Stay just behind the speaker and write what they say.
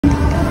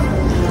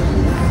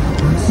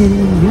I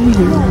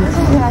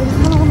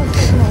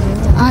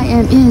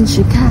am in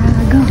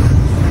Chicago.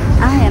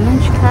 I am in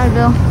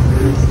Chicago.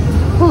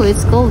 Oh,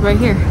 it's cold right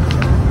here.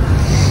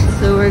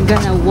 So we're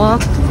gonna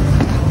walk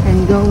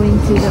and go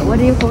into the, what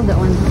do you call that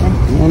one?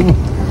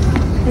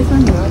 This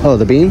one? Oh,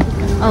 the bean?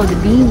 Oh, the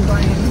bean.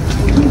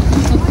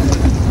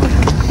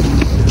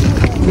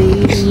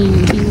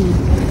 Bean.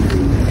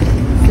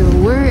 So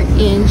we're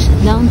in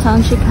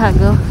downtown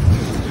Chicago.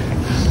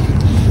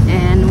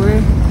 And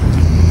we're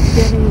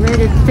getting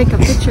ready to take a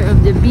picture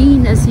of the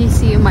bean, as you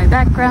see in my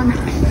background.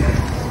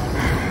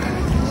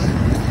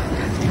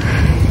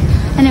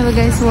 Anyway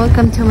guys,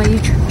 welcome to my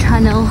YouTube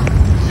channel.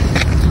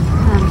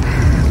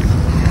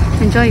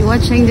 Enjoy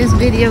watching this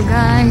video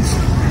guys.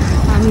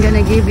 I'm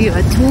gonna give you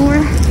a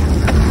tour,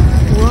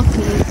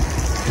 walking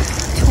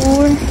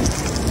tour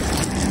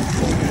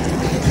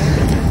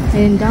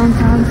in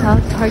downtown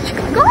South Park,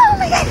 Chicago. Oh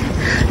my god,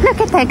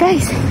 look at that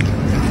guys.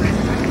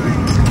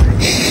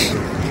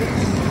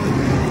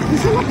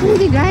 Isn't that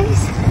pretty guys?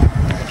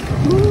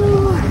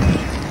 Ooh.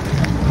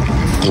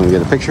 Want to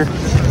get a picture?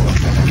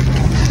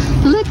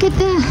 Look at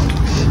that.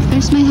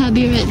 There's my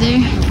hubby right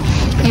there,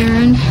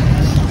 Aaron.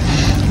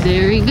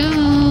 There he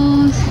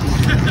goes.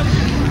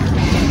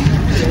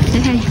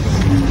 Say hi.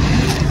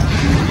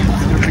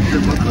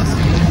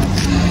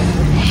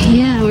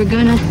 Yeah, we're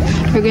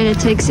gonna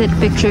take that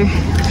picture,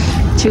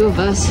 two of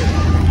us.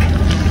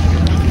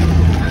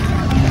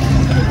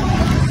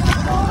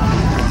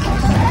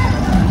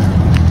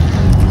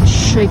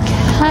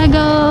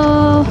 Chicago.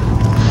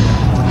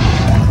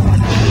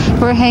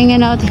 We're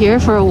hanging out here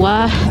for a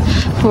while,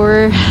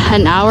 for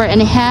an hour and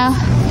a half,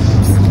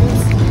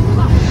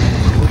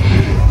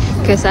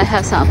 because I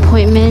have some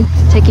appointment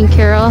taken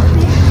care of.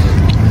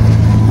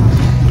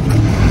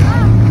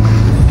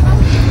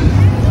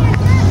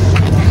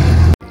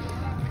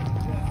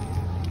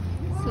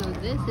 So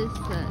this is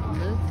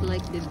looks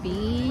like the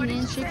bean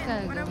in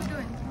Chicago.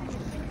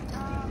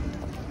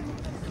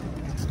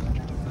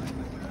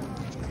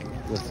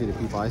 Let's see the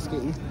people ice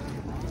skating.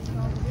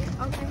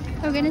 Okay.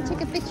 We're gonna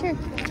take a picture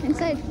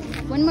inside.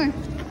 One more.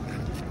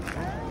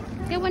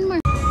 Yeah, one more.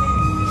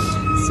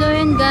 So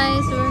yun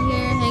guys, we're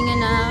here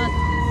hanging out.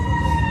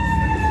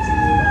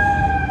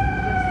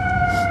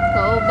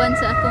 Kauban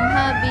sa akong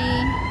hobby.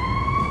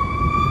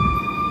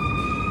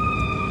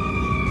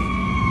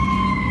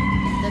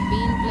 The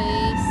bean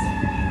place.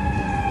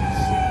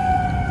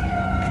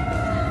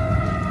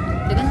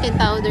 Dagan kay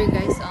powder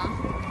guys, oh.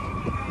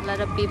 A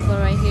lot of people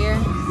right here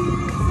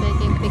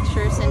taking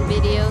pictures and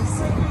videos.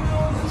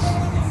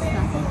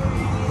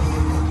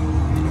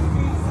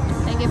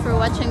 Thank you for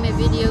watching my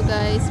video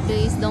guys.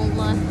 Please don't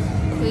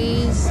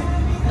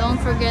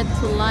forget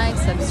to like,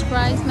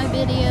 subscribe my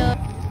video.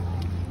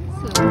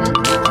 So